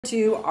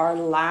Do our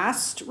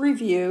last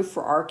review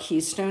for our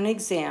Keystone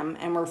exam,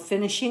 and we're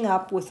finishing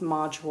up with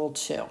Module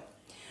 2.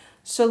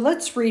 So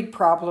let's read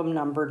problem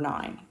number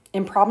 9.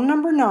 In problem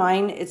number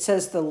 9, it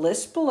says the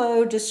list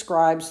below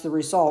describes the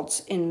results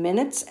in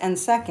minutes and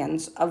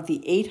seconds of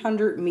the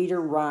 800-meter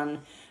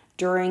run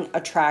during a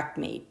track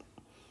meet.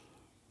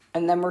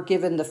 And then we're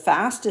given the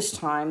fastest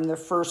time, the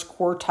first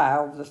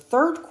quartile, the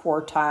third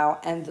quartile,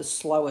 and the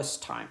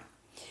slowest time.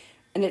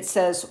 And it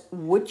says,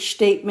 which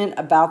statement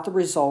about the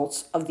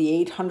results of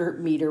the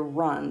 800-meter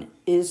run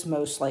is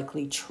most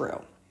likely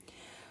true?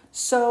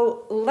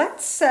 So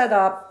let's set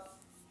up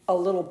a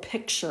little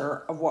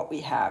picture of what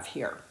we have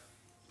here.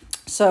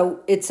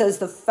 So it says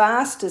the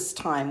fastest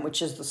time, which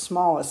is the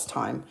smallest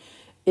time,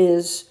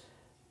 is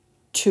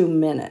 2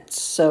 minutes.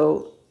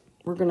 So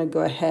we're going to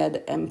go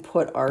ahead and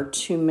put our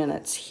 2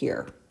 minutes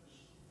here.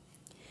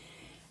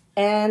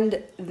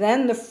 And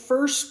then the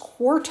first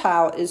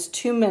quartile is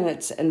 2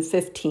 minutes and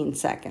 15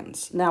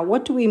 seconds. Now,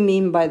 what do we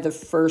mean by the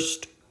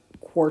first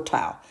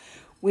quartile?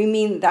 We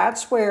mean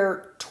that's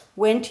where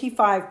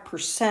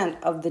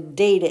 25% of the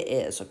data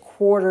is. A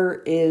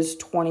quarter is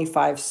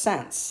 25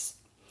 cents.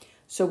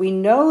 So we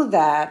know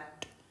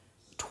that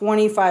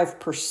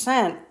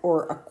 25%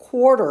 or a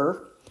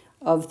quarter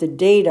of the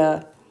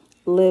data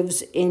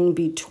lives in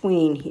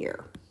between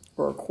here,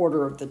 or a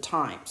quarter of the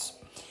times.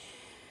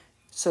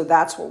 So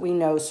that's what we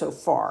know so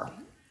far.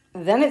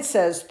 Then it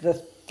says the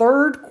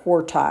third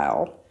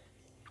quartile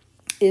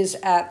is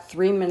at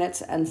 3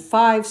 minutes and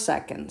 5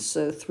 seconds.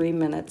 So 3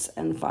 minutes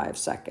and 5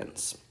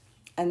 seconds.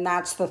 And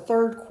that's the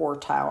third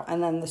quartile.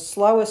 And then the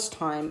slowest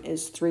time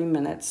is 3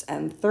 minutes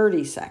and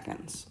 30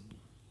 seconds.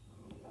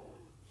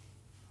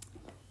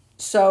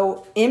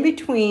 So in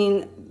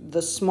between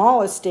the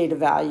smallest data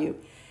value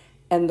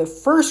and the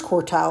first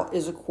quartile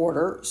is a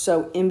quarter.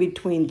 So in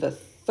between the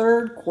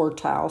third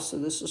quartile, so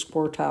this is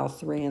quartile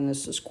 3 and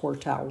this is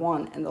quartile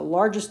 1, and the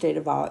largest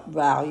data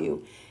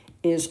value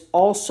is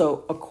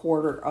also a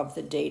quarter of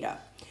the data.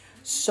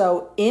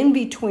 So in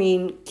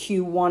between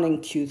Q1 and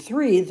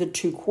Q3, the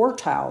two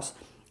quartiles,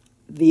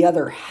 the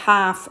other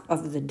half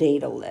of the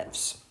data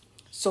lives.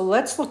 So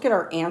let's look at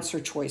our answer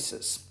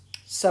choices.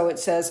 So it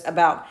says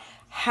about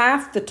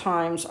half the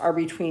times are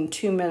between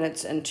 2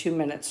 minutes and 2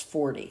 minutes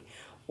 40.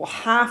 Well,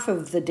 half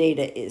of the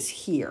data is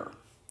here,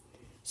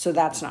 so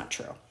that's not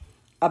true.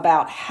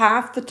 About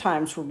half the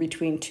times were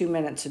between 2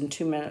 minutes and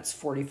 2 minutes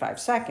 45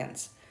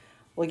 seconds.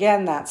 Well,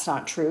 again, that's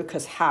not true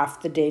because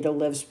half the data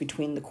lives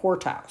between the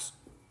quartiles.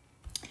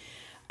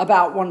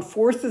 About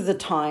 1/4 of the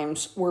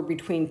times were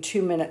between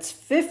 2 minutes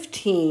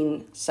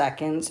 15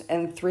 seconds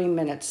and 3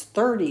 minutes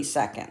 30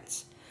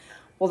 seconds.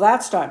 Well,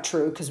 that's not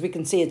true because we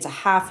can see it's a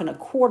half and a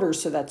quarter,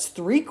 so that's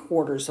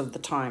 3/4 of the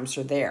times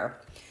are there.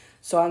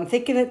 So I'm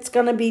thinking it's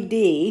going to be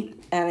D,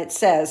 and it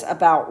says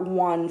about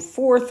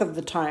 1/4 of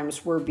the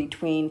times were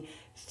between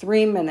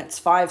 3 minutes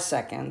 5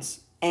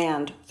 seconds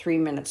and 3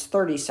 minutes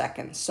 30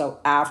 seconds, so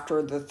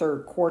after the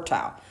third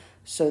quartile.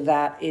 So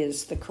that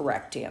is the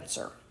correct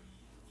answer.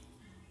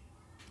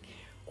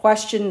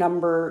 Question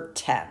number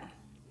 10.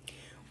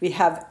 We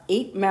have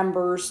 8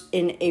 members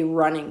in a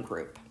running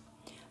group.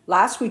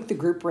 Last week the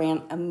group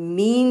ran a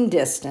mean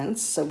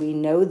distance, so we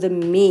know the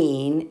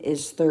mean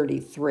is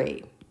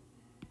 33.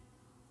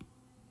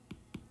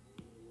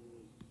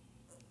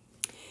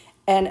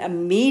 And a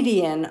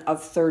median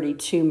of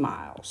 32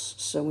 miles.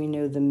 So we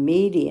know the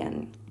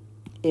median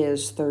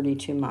is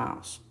 32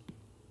 miles.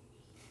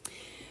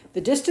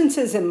 The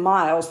distances in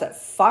miles that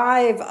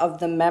 5 of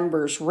the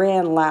members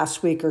ran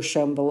last week are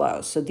shown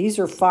below. So these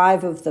are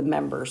 5 of the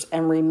members.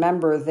 And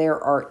remember,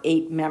 there are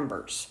 8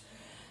 members.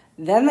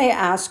 Then they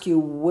ask you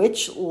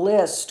which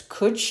list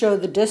could show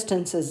the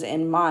distances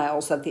in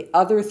miles that the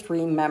other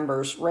 3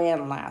 members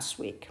ran last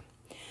week.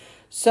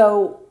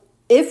 So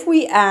if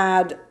we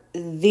add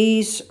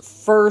these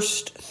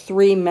first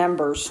 3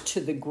 members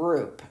to the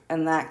group,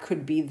 and that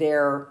could be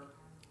the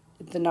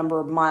number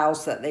of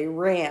miles that they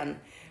ran,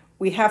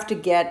 we have to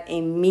get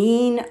a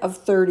mean of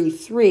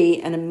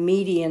 33 and a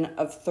median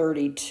of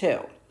 32.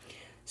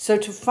 So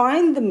to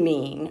find the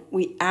mean,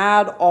 we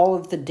add all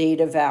of the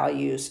data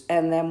values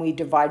and then we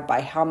divide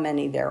by how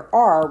many there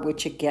are,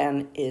 which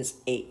again is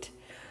 8.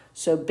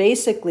 So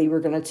basically we're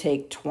going to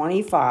take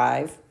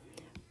 25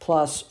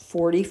 plus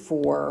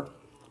 44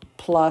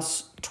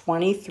 plus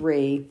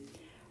 23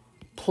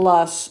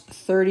 plus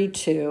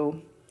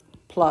 32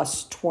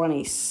 plus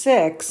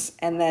 26,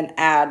 and then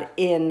add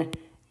in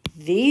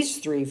these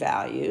 3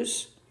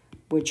 values,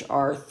 which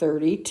are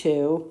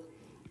 32,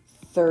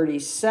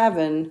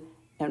 37,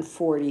 and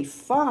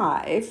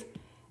 45,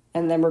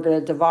 and then we're going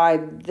to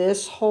divide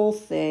this whole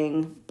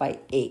thing by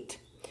 8.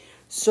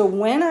 So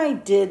when I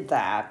did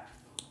that,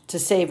 to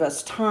save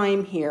us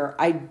time here,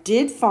 I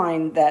did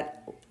find that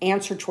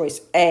answer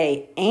choice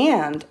A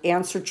and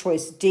answer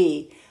choice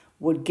D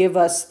would give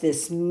us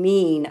this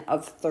mean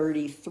of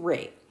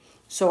 33.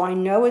 So I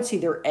know it's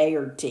either A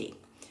or D,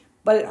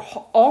 but it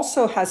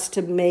also has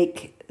to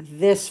make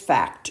this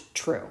fact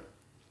true.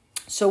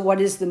 So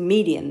what is the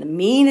median? The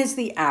mean is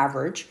the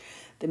average.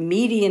 The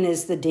median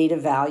is the data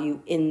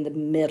value in the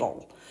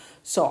middle.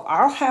 So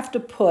I'll have to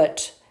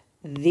put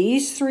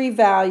these 3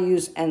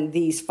 values and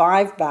these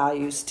 5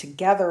 values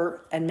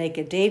together and make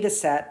a data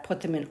set,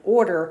 put them in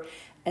order,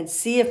 and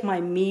see if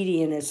my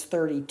median is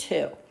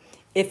 32.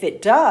 If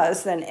it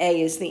does, then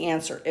A is the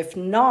answer. If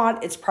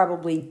not, it's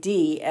probably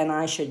D, and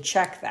I should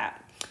check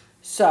that.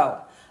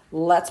 So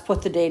let's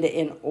put the data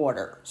in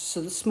order. So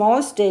the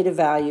smallest data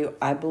value,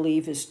 I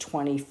believe, is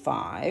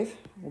 25.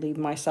 I'll leave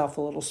myself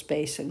a little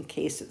space in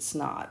case it's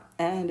not,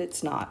 and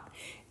it's not.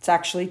 It's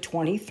actually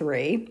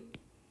 23.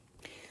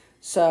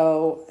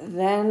 So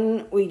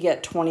then we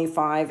get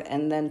 25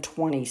 and then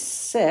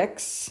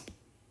 26.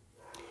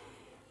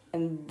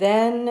 And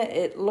then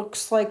it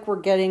looks like we're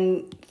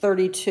getting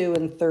 32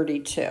 and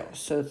 32.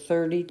 So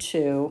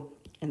 32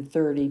 and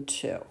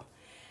 32.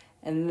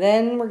 And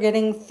then we're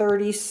getting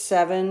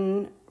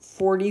 37,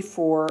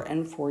 44,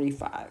 and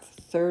 45.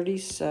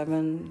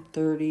 37,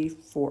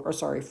 34, or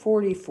sorry,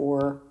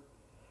 44,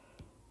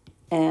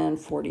 and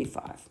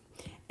 45.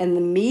 And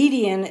the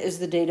median is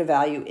the data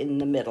value in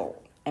the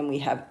middle. And we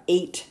have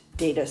 8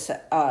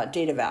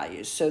 data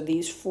values. So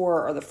these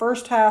 4 are the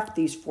first half,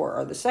 these 4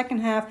 are the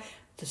second half.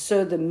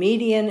 So the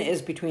median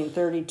is between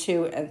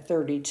 32 and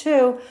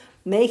 32,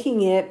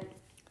 making it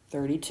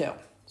 32.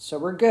 So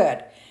we're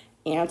good.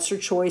 Answer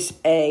choice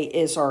A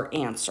is our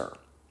answer.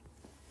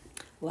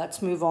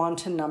 Let's move on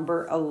to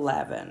number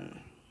 11.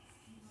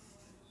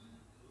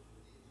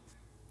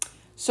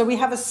 So we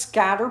have a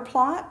scatter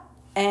plot,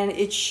 and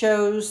it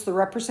shows the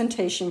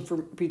representation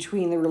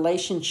between the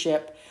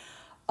relationship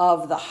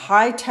of the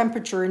high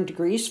temperature in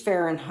degrees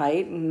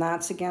Fahrenheit, and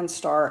that's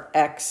against our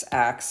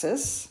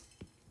x-axis,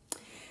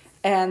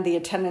 and the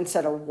attendance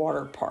at a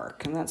water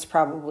park, and that's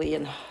probably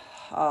in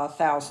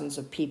thousands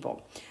of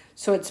people.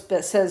 So it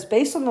says,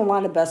 based on the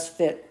line of best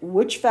fit,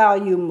 which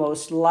value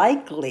most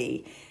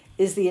likely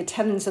is the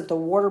attendance at the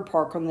water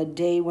park on the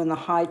day when the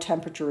high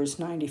temperature is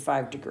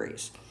 95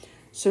 degrees?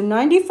 So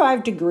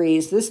 95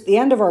 degrees, the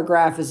end of our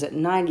graph is at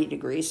 90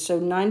 degrees, so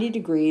 90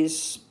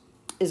 degrees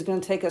is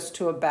going to take us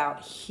to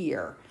about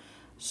here.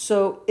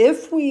 So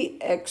if we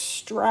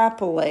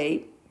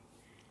extrapolate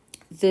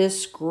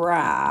this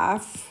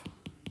graph,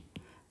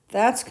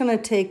 that's going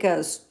to take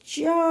us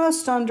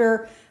just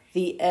under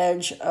the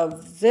edge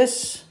of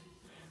this,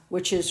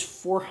 which is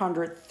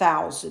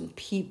 400,000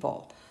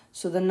 people.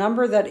 So the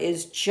number that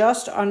is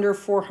just under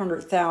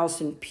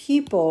 400,000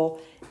 people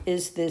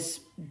is this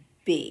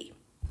B.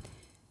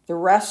 The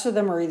rest of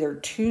them are either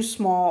too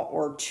small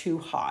or too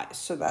high.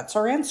 So that's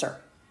our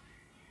answer.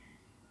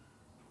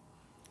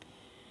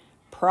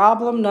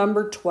 Problem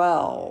number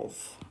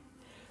 12.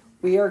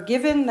 We are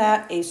given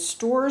that at a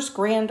store's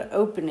grand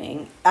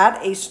opening,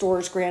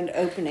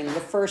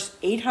 the first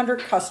 800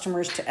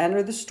 customers to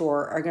enter the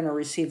store are going to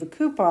receive a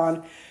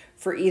coupon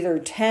for either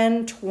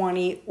 10,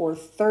 20, or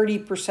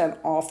 30%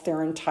 off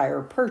their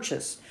entire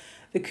purchase.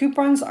 The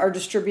coupons are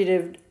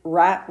distributed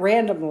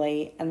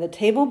randomly, and the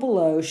table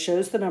below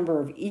shows the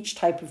number of each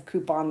type of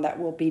coupon that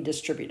will be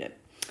distributed.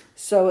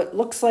 So it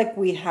looks like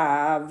we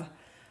have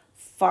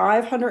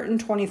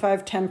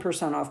 525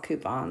 10% off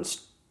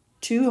coupons,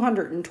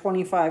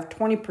 225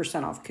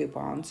 20% off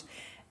coupons,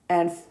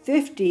 and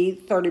 50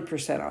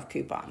 30% off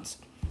coupons.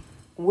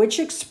 Which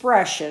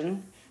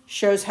expression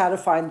shows how to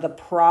find the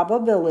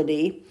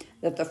probability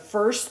that the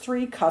first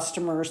 3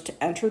 customers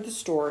to enter the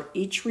store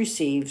each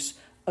receives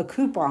a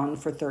coupon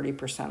for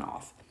 30%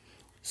 off?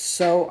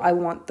 So I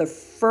want the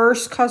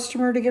first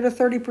customer to get a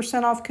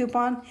 30% off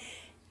coupon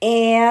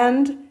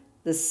and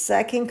the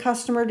second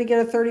customer to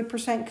get a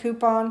 30%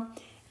 coupon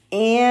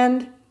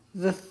and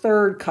the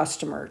third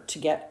customer to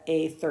get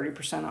a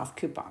 30% off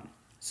coupon.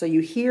 So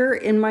you hear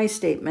in my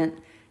statement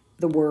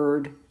the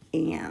word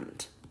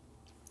and.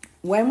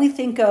 When we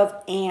think of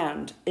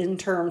and in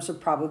terms of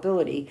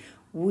probability,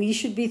 we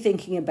should be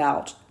thinking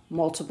about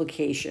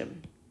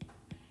multiplication.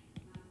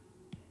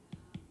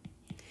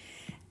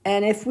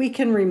 And if we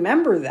can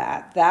remember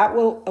that, that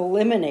will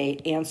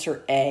eliminate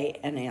answer A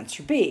and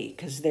answer B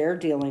because they're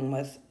dealing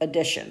with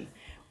addition.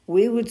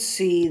 We would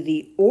see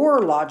the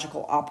or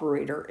logical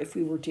operator if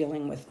we were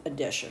dealing with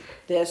addition.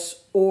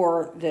 This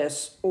or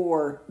this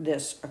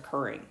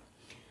occurring.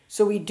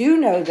 So we do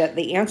know that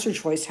the answer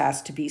choice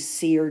has to be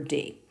C or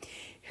D.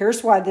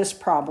 Here's why this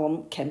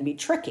problem can be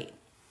tricky.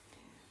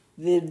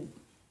 The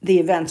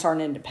events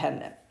aren't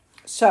independent.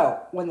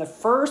 So when the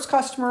first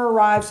customer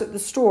arrives at the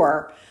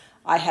store,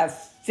 I have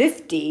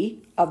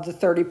 50 of the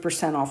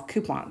 30% off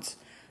coupons.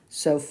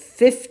 So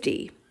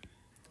 50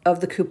 of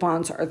the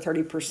coupons are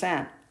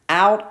 30%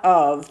 out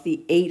of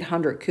the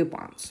 800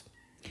 coupons.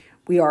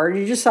 We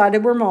already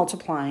decided we're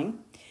multiplying.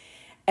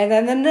 And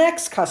then the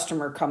next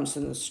customer comes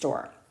in the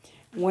store.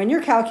 When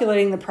you're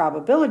calculating the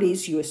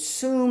probabilities, you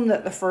assume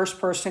that the first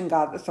person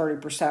got the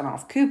 30%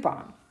 off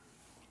coupon.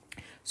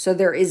 So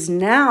there is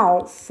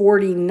now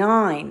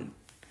 49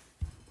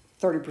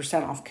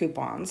 30% off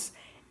coupons,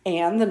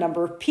 and the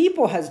number of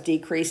people has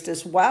decreased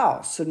as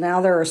well. So now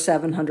there are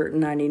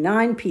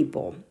 799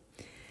 people.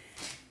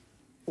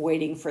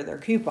 waiting for their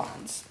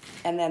coupons.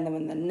 And then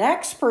when the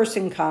next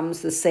person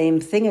comes, the same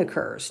thing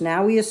occurs.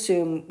 Now we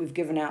assume we've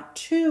given out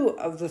 2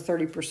 of the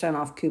 30%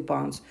 off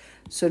coupons.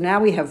 So now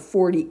we have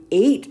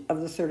 48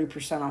 of the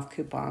 30% off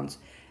coupons,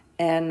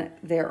 and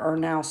there are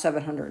now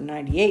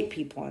 798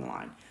 people in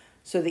line.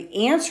 So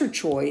the answer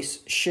choice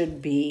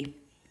should be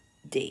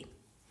D.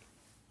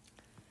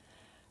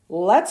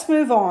 Let's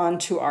move on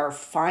to our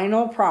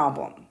final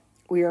problem.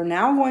 We are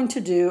now going to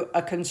do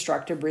a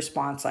constructive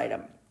response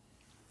item.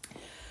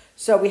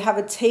 So we have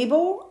a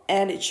table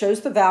and it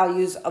shows the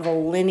values of a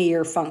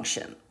linear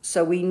function.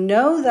 So we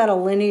know that a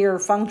linear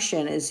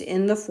function is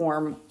in the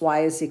form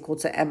y is equal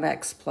to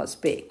mx plus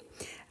b.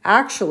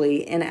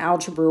 Actually, in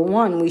Algebra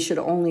 1, we should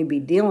only be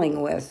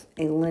dealing with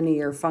a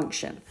linear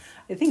function.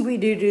 I think we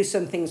do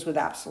some things with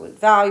absolute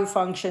value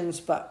functions,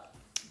 but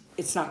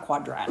it's not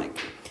quadratic.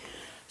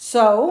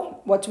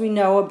 So what do we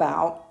know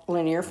about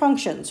linear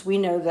functions? We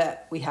know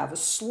that we have a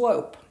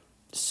slope.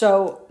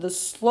 So the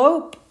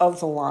slope of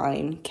the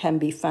line can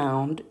be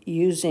found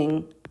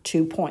using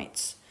 2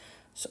 points.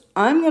 So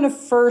I'm going to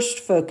first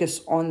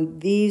focus on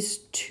these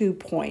 2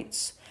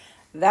 points.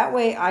 That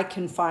way I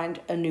can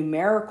find a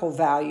numerical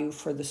value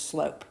for the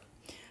slope.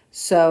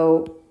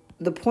 So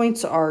the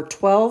points are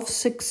 12,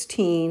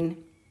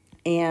 16,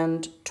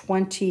 and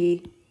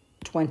 20,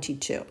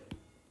 22.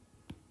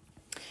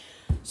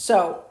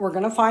 So we're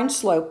going to find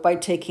slope by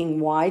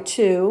taking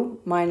y2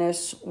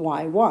 minus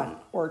y1,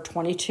 or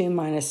 22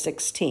 minus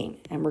 16.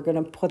 And we're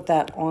going to put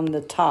that on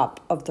the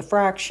top of the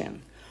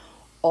fraction,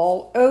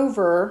 all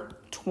over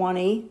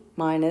 20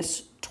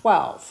 minus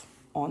 12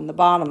 on the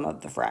bottom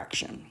of the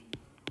fraction.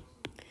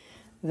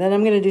 Then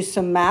I'm going to do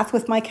some math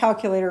with my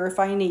calculator if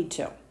I need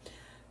to.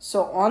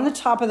 So on the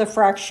top of the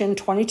fraction,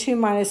 22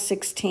 minus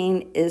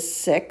 16 is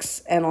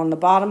 6. And on the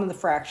bottom of the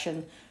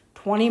fraction,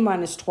 20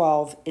 minus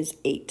 12 is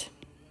 8.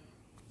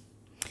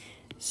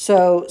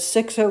 So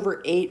 6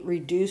 over 8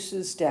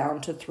 reduces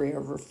down to 3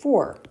 over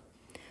 4.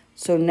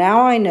 So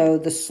now I know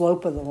the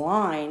slope of the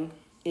line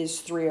is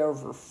 3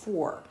 over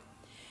 4.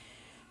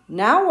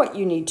 Now what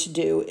you need to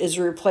do is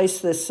replace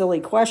this silly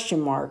question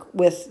mark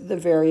with the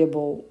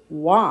variable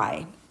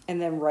y,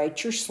 and then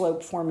write your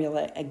slope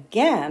formula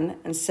again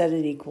and set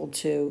it equal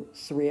to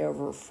 3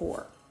 over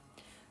 4.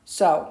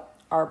 So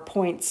our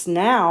points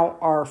now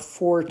are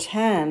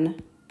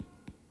 410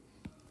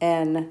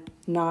 and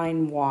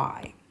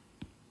 9y.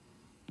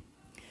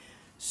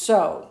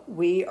 So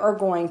we are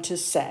going to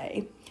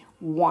say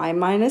y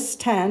minus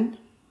 10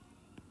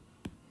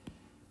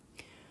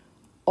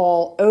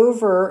 all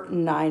over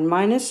 9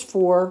 minus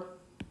 4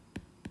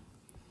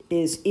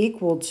 is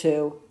equal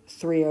to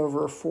 3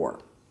 over 4.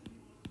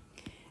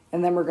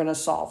 And then we're going to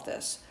solve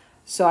this.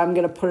 So I'm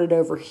going to put it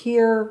over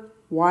here,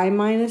 y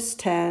minus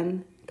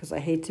 10, because I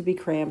hate to be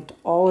cramped,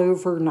 all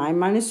over 9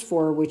 minus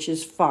 4, which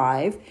is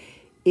 5,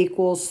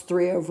 equals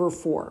 3 over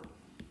 4.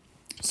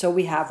 So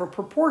we have a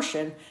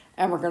proportion,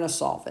 and we're going to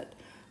solve it.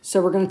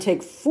 So we're going to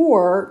take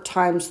 4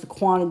 times the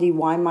quantity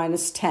y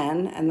minus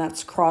 10, and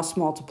that's cross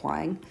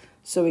multiplying.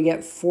 So we get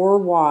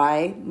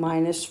 4y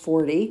minus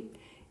 40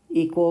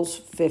 equals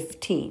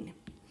 15.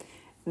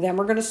 Then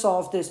we're going to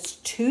solve this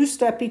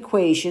 2-step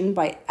equation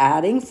by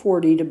adding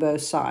 40 to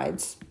both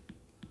sides.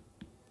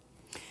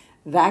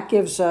 That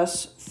gives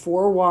us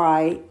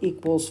 4y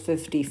equals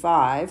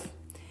 55.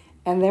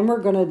 And then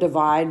we're going to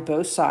divide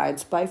both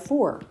sides by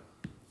 4.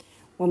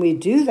 When we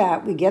do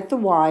that, we get the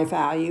y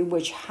value,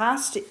 which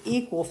has to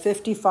equal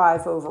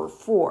 55 over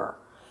 4,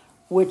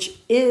 which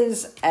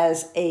is,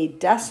 as a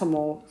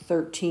decimal,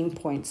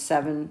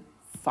 13.75.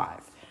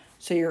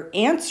 So your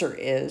answer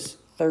is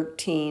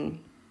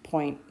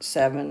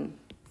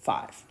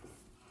 13.75.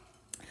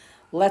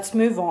 Let's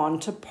move on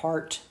to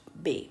part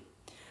B.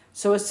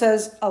 So it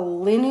says a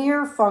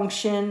linear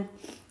function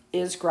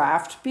is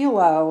graphed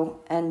below,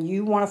 and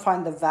you want to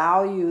find the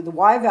value, the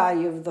y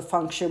value of the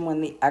function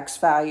when the x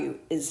value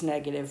is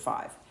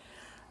 -5.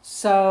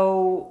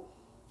 So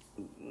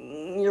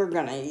you're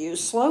going to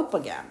use slope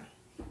again.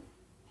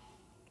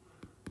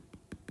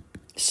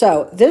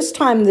 So this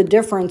time the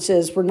difference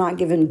is we're not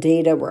given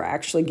data, we're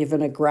actually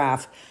given a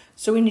graph.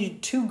 So we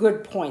need 2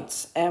 good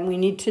points, and we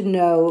need to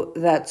know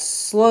that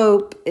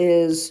slope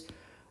is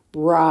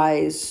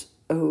rise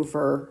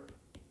over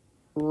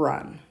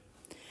run.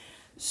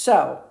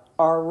 So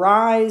our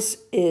rise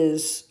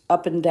is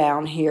up and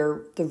down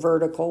here, the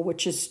vertical,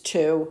 which is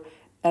 2,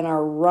 and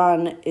our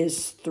run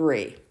is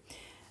 3.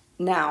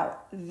 Now,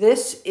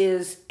 this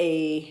is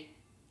a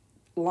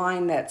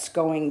line that's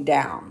going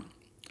down.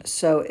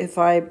 So if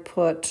I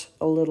put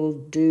a little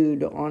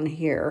dude on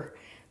here,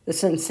 the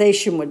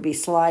sensation would be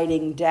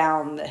sliding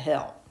down the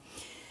hill.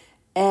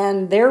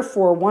 And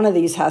therefore, one of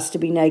these has to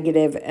be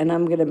negative, and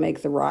I'm going to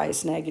make the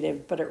rise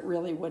negative, but it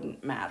really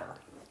wouldn't matter.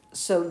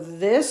 So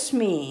this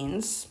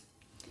means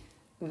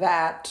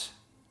that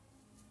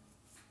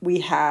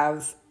we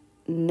have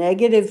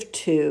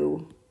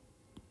 -2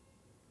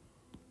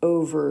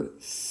 over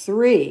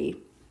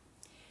 3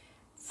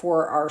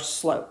 for our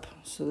slope.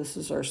 So this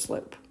is our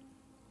slope.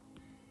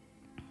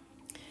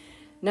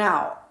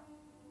 Now,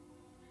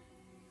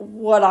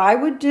 what I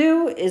would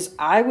do is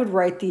I would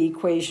write the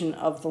equation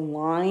of the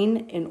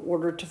line in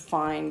order to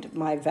find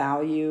my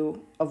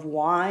value of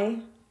y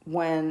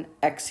when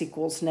x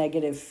equals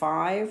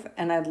 -5.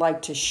 And I'd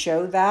like to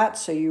show that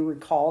so you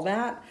recall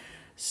that.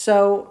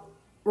 So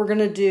we're going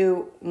to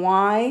do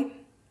y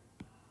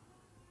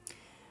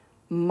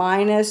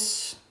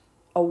minus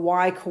a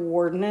y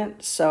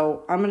coordinate.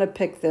 So I'm going to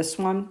pick this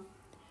one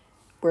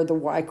where the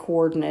y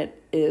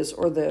coordinate is,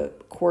 or the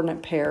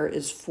coordinate pair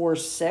is 4,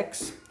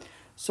 6.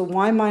 So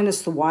y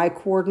minus the y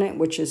coordinate,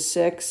 which is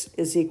 6,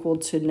 is equal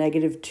to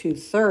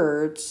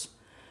 -2/3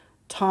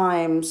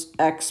 times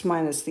x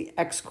minus the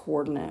x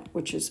coordinate,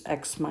 which is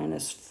x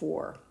minus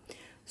 4.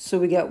 So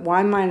we get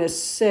y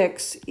minus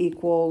 6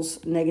 equals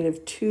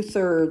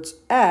 -2/3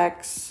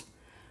 x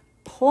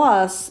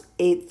plus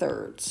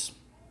 8/3.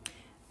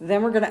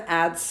 Then we're going to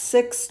add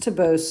 6 to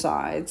both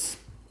sides.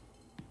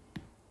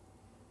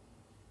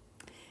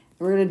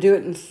 We're going to do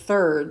it in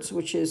thirds,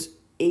 which is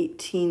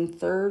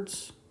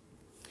 18/3.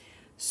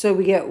 So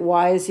we get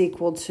y is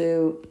equal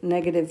to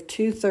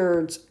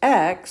 -2/3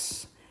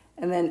 x,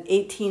 and then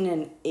 18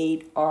 and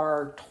 8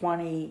 are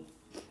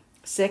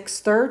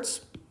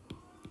 26/3.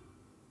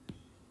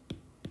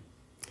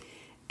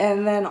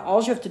 And then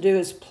all you have to do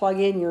is plug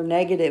in your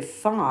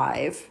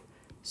 -5.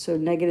 So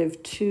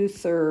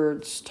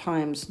 -2/3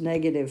 times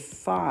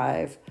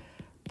 -5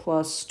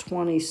 plus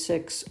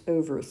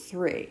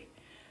 26/3.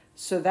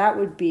 So that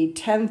would be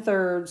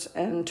 10/3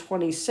 and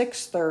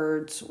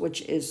 26/3,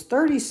 which is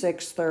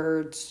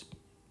 36/3,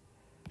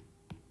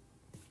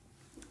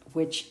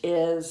 which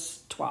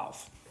is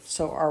 12.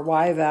 So our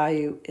y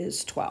value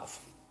is 12.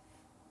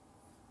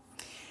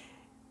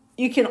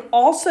 You can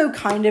also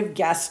kind of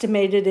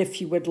guesstimate it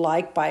if you would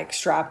like by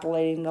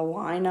extrapolating the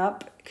line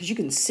up, because you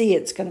can see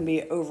it's going to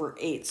be over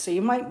 8. So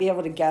you might be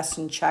able to guess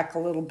and check a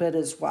little bit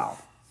as well.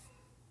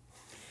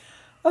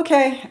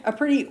 Okay, a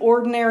pretty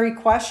ordinary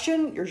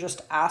question. You're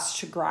just asked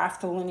to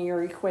graph the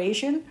linear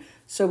equation.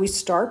 So we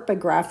start by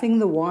graphing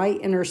the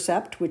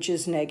y-intercept, which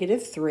is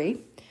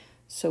 -3.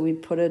 So we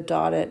put a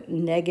dot at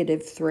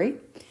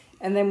 -3.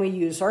 And then we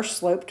use our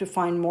slope to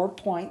find more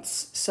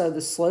points. So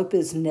the slope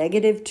is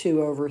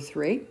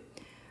 -2/3.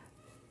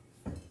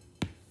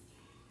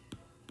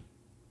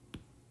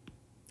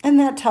 And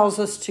that tells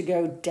us to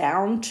go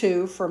down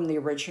 2 from the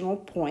original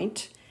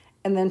point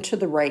and then to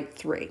the right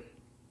 3.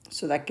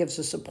 So that gives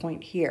us a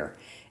point here.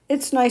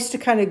 It's nice to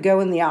kind of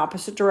go in the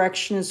opposite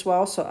direction as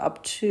well. So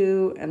up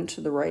 2 and to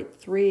the right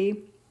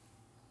 3,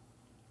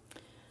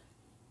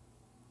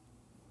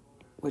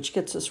 which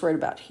gets us right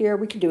about here.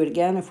 We can do it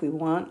again if we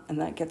want,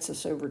 and that gets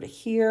us over to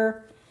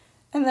here.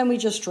 And then we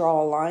just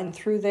draw a line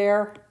through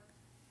there.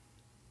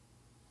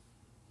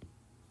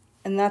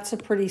 And that's a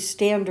pretty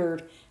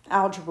standard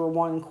Algebra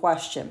 1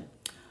 question.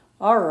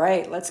 All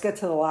right, let's get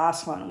to the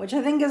last one, which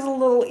I think is a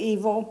little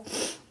evil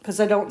because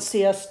I don't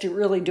see us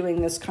really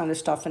doing this kind of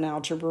stuff in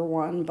Algebra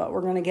 1, but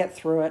we're going to get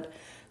through it.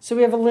 So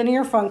we have a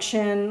linear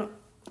function,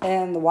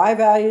 and the y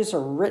values are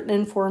written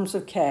in forms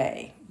of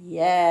k.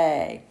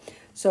 Yay!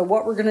 So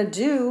what we're going to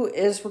do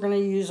is we're going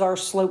to use our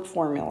slope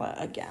formula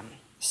again.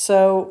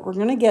 So we're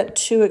going to get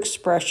 2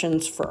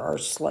 expressions for our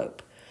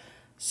slope.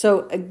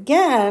 So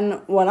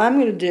again, what I'm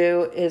going to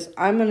do is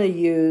I'm going to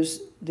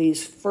use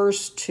these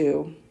first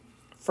 2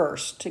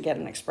 first to get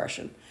an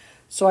expression.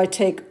 So I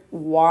take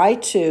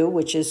y2,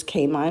 which is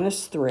k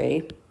minus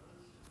 3,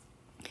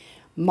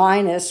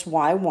 minus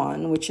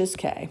y1, which is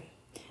k,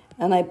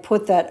 and I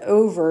put that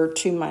over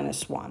 2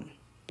 minus 1.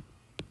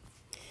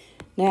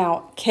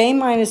 Now, k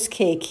minus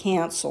k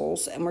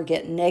cancels, and we're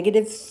getting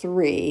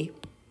 -3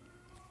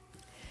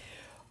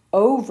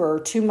 over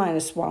 2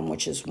 minus 1,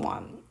 which is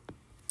 1.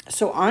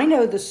 So I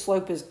know the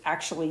slope is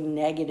actually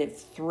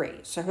 -3.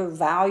 So I have a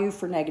value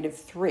for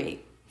 -3,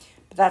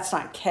 but that's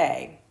not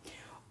k.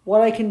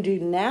 What I can do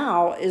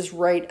now is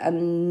write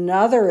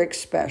another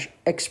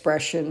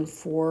expression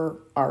for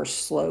our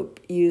slope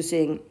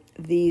using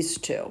these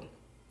 2,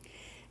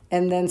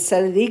 and then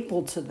set it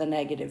equal to the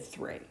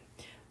 -3.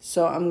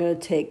 So I'm going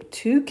to take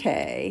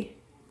 2k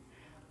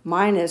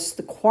minus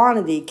the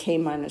quantity k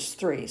minus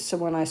 3. So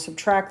when I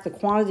subtract the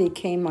quantity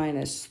k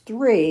minus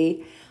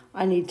 3,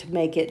 I need to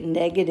make it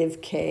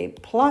 -k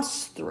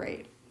plus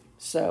 3.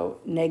 So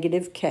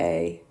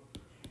 -k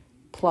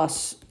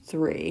plus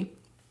 3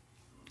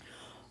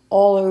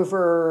 all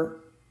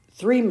over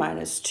 3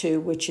 minus 2,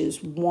 which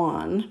is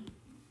 1.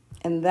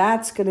 And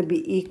that's going to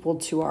be equal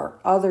to our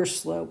other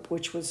slope,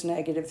 which was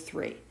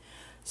 -3.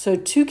 So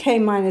 2k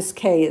minus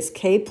k is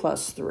k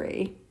plus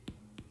 3.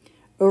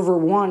 Over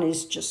 1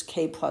 is just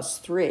k plus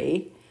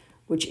 3,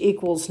 which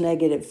equals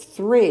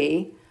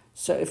 -3.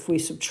 So if we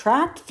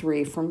subtract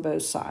 3 from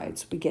both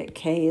sides, we get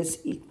k is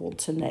equal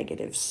to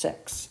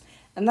 -6.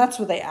 And that's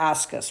what they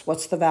ask us.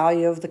 What's the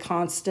value of the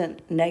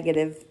constant?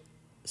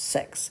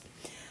 -6.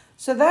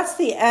 So that's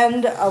the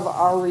end of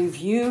our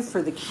review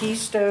for the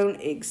Keystone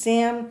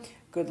exam.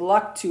 Good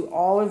luck to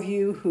all of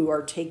you who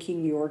are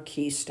taking your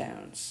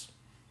Keystones.